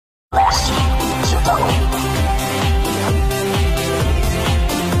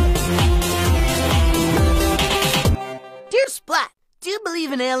Dear Splat, do you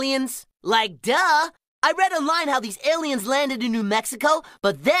believe in aliens? Like, duh! I read online how these aliens landed in New Mexico,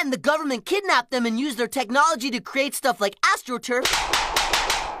 but then the government kidnapped them and used their technology to create stuff like AstroTurf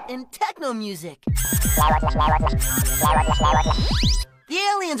and techno music. The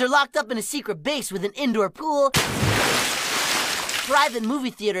aliens are locked up in a secret base with an indoor pool, private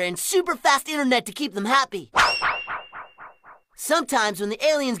movie theater, and super fast internet to keep them happy. Sometimes when the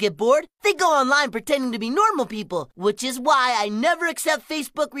aliens get bored, they go online pretending to be normal people, which is why I never accept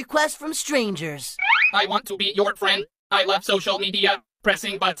Facebook requests from strangers. I want to be your friend. I love social media.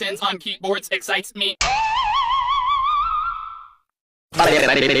 Pressing buttons on keyboards excites me.